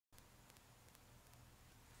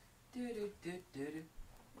You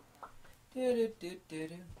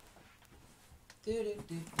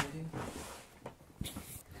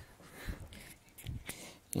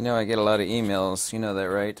know I get a lot of emails, you know that,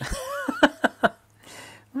 right? Let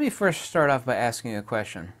me first start off by asking you a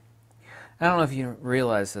question. I don't know if you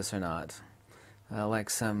realize this or not. Like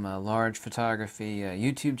some large photography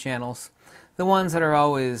YouTube channels, the ones that are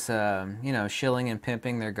always, shilling and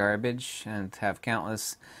pimping their garbage and have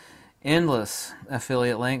countless, endless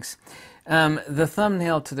affiliate links. The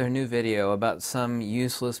thumbnail to their new video about some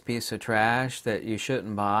useless piece of trash that you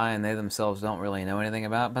shouldn't buy and they themselves don't really know anything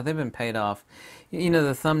about, but they've been paid off. You know,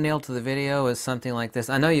 the thumbnail to the video is something like this.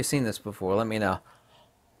 I know you've seen this before, let me know.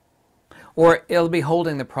 Or it'll be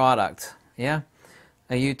holding the product, yeah?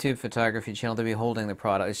 A YouTube photography channel to be holding the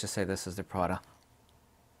product. Let's just say this is the product.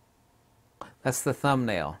 That's the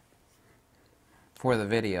thumbnail for the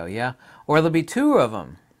video, yeah? Or there'll be 2 of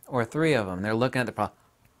them or 3 of them. They're looking at the product.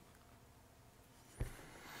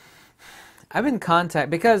 I've been contacted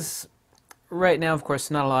because right now, of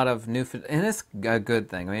course, not a lot of new, and it's a good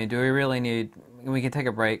thing. I mean, do we really need? We can take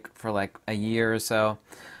a break for like a year or so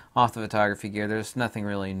off the photography gear. There's nothing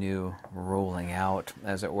really new rolling out,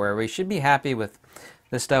 as it were. We should be happy with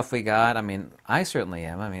the stuff we got. I mean, I certainly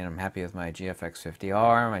am. I mean, I'm happy with my GFX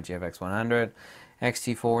 50R, my GFX 100,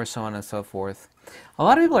 XT4, so on and so forth. A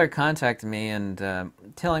lot of people are contacting me and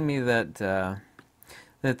telling me that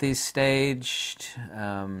that these staged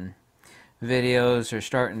videos are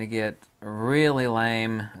starting to get really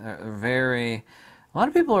lame. A lot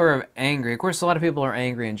of people are angry. Of course, a lot of people are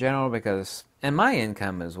angry in general because, and my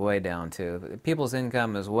income is way down too. People's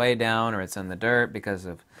income is way down, or it's in the dirt because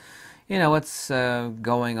of, you know, what's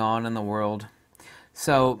going on in the world.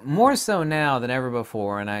 So more so now than ever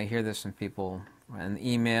before, and I hear this from people in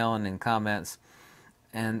email and in comments,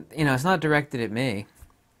 and you know, it's not directed at me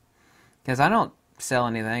because I don't sell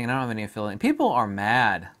anything and I don't have any affiliate. People are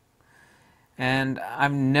mad, and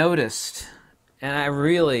I've noticed. And I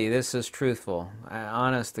really, this is truthful,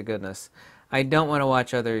 honest to goodness, I don't want to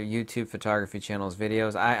watch other YouTube photography channels'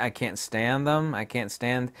 videos. I can't stand them. I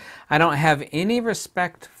don't have any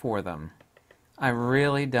respect for them. I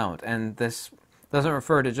really don't. And this doesn't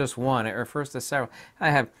refer to just one. It refers to several. I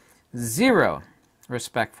have zero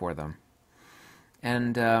respect for them.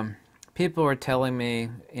 And people are telling me,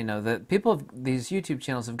 you know, that these YouTube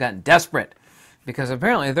channels have gotten desperate because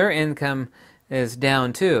apparently their income is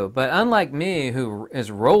down too. But unlike me, who is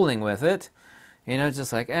rolling with it, you know,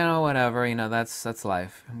 just like, oh, whatever, you know, that's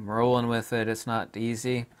life. I'm rolling with it. It's not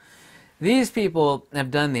easy. These people have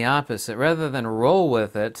done the opposite. Rather than roll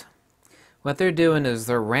with it, what they're doing is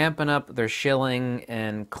they're ramping up their shilling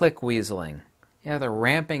and click weaseling. Yeah, they're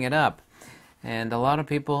ramping it up. And a lot of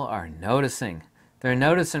people are noticing. They're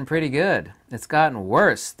noticing pretty good. It's gotten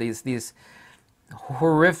worse. These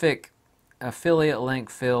horrific affiliate link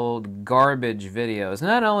filled garbage videos.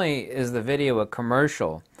 Not only is the video a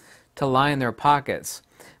commercial to line their pockets,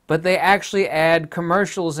 but they actually add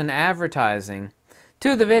commercials and advertising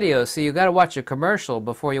to the video. So you got to watch a commercial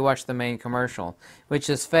before you watch the main commercial, which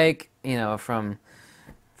is fake, you know, from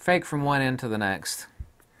one end to the next.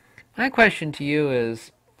 My question to you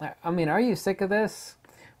is, I mean, are you sick of this?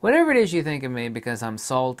 Whatever it is you think of me because I'm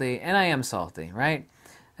salty, and I am salty, right?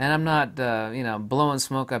 And I'm not, you know, blowing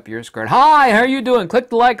smoke up your skirt. Hi, how are you doing? Click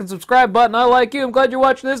the like and subscribe button. I like you. I'm glad you're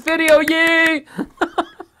watching this video. Yay!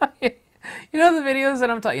 You know the videos that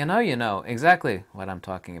I'm talking. You know exactly what I'm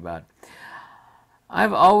talking about.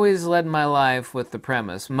 I've always led my life with the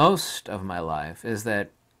premise, most of my life, is that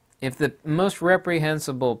if the most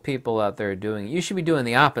reprehensible people out there are doing it, you should be doing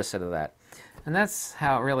the opposite of that. And that's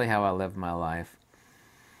really how I live my life.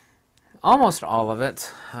 Almost all of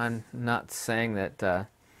it. I'm not saying that.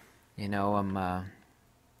 You know, I'm, an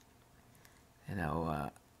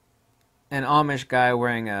Amish guy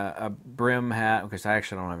wearing a brim hat, because I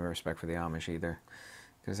actually don't have any respect for the Amish either,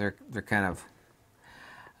 because they're kind of,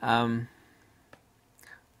 I'm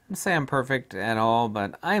not saying I'm perfect at all,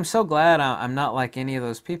 but I am so glad I'm not like any of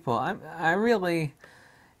those people. I really,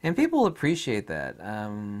 and people appreciate that.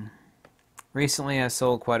 Recently I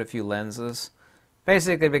sold quite a few lenses,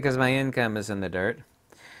 basically because my income is in the dirt,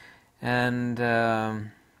 and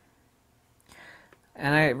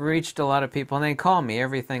I reached a lot of people, and they call me.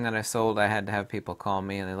 Everything that I sold, I had to have people call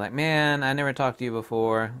me, and they're like, man, I never talked to you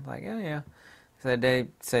before. I'm like, yeah. So they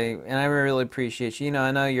say, and I really appreciate you. You know, I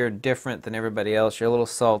know you're different than everybody else. You're a little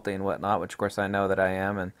salty and whatnot, which, of course, I know that I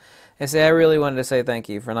am. And they say, I really wanted to say thank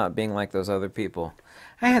you for not being like those other people.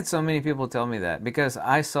 I had so many people tell me that, because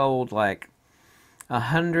I sold, like,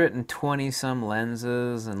 120-some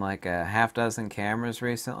lenses and, like, a half-dozen cameras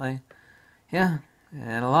recently. Yeah,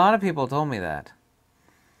 and a lot of people told me that.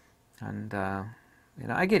 And you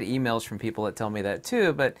know, I get emails from people that tell me that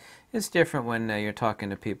too, but it's different when you're talking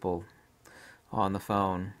to people on the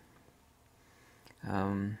phone.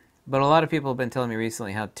 But a lot of people have been telling me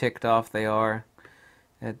recently how ticked off they are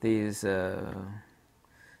at these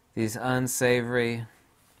unsavory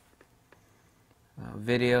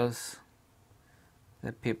videos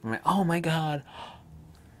that people make. Oh my God!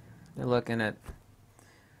 They're looking at.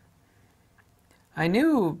 I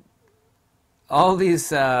knew all these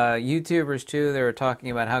YouTubers too. They were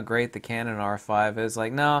talking about how great the Canon R5 is.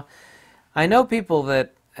 Like, no, I know people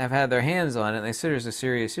that have had their hands on it, and they say there's a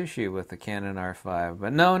serious issue with the Canon R5.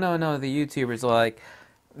 But no, the YouTubers are like,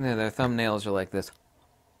 you know, their thumbnails are like this.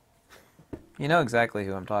 You know exactly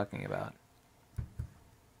who I'm talking about.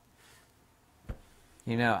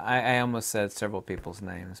 You know, I almost said several people's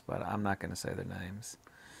names, but I'm not going to say their names.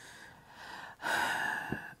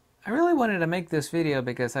 I really wanted to make this video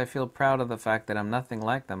because I feel proud of the fact that I'm nothing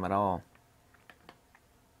like them at all.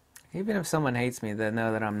 Even if someone hates me, they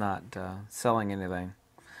know that I'm not selling anything.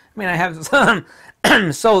 I mean, I have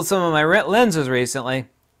sold some of my lenses recently,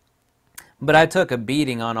 but I took a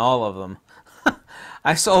beating on all of them.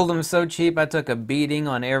 I sold them so cheap, I took a beating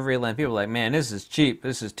on every lens. People are like, man, this is cheap.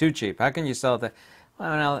 This is too cheap. How can you sell that?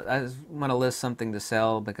 Well, I just want to list something to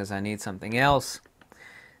sell because I need something else.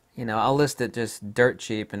 You know, I'll list it just dirt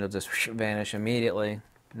cheap and it'll just vanish immediately.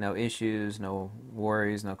 No issues, no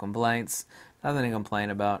worries, no complaints. Nothing to complain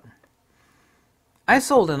about. I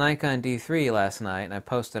sold a Nikon D3 last night and I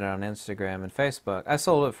posted it on Instagram and Facebook. I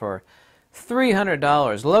sold it for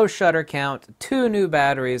 $300. Low shutter count, 2 new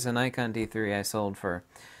batteries, a Nikon D3 I sold for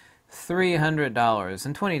 $300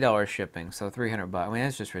 and $20 shipping, so $300. I mean,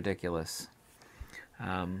 that's just ridiculous.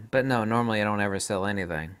 But no, normally I don't ever sell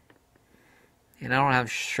anything. And I don't have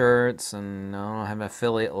shirts, and I don't have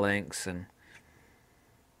affiliate links, and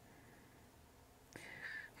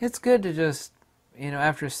it's good to just, you know,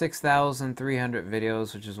 after 6,300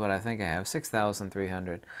 videos, which is what I think I have,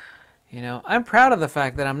 6,300, you know, I'm proud of the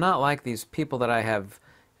fact that I'm not like these people that I have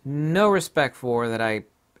no respect for, that I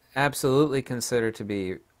absolutely consider to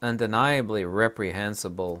be undeniably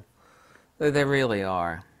reprehensible. They really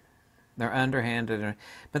are. They're underhanded,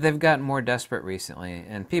 but they've gotten more desperate recently,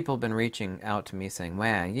 and people have been reaching out to me saying,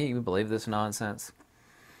 man, you believe this nonsense?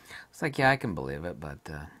 It's like, yeah, I can believe it, but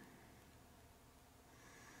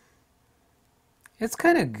it's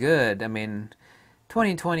kind of good. I mean,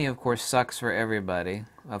 2020, of course, sucks for everybody,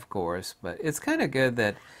 of course, but it's kind of good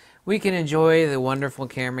that we can enjoy the wonderful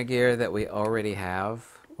camera gear that we already have,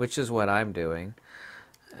 which is what I'm doing.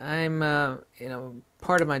 I'm, you know,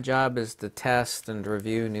 part of my job is to test and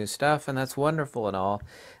review new stuff, and that's wonderful and all.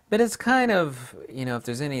 But it's kind of, you know, if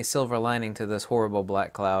there's any silver lining to this horrible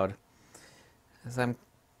black cloud, is I'm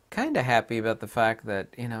kind of happy about the fact that,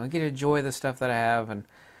 you know, I get to enjoy the stuff that I have. And,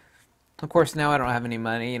 of course, now I don't have any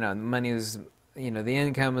money. You know, money is, you know, the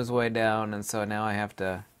income is way down, and so now I have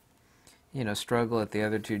to, you know, struggle at the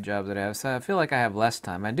other 2 jobs that I have. So I feel like I have less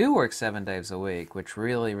time. I do work 7 days a week, which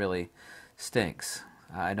really, really stinks.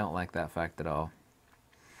 I don't like that fact at all.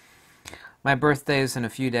 My birthday is in a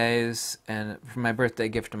few days, and for my birthday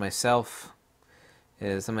gift to myself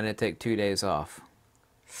is I'm going to take 2 days off.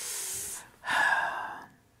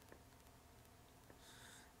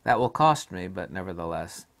 That will cost me, but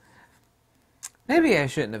nevertheless. Maybe I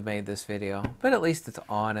shouldn't have made this video, but at least it's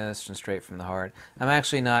honest and straight from the heart. I'm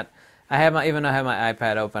actually not, even though I have my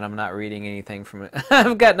iPad open, I'm not reading anything from it.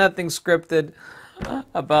 I've got nothing scripted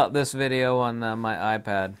about this video on my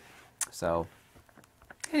iPad. So,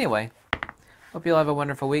 anyway, hope you'll have a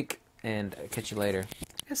wonderful week, and catch you later.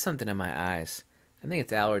 I got something in my eyes. I think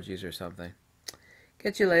it's allergies or something.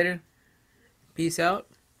 Catch you later. Peace out.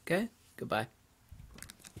 Okay? Goodbye.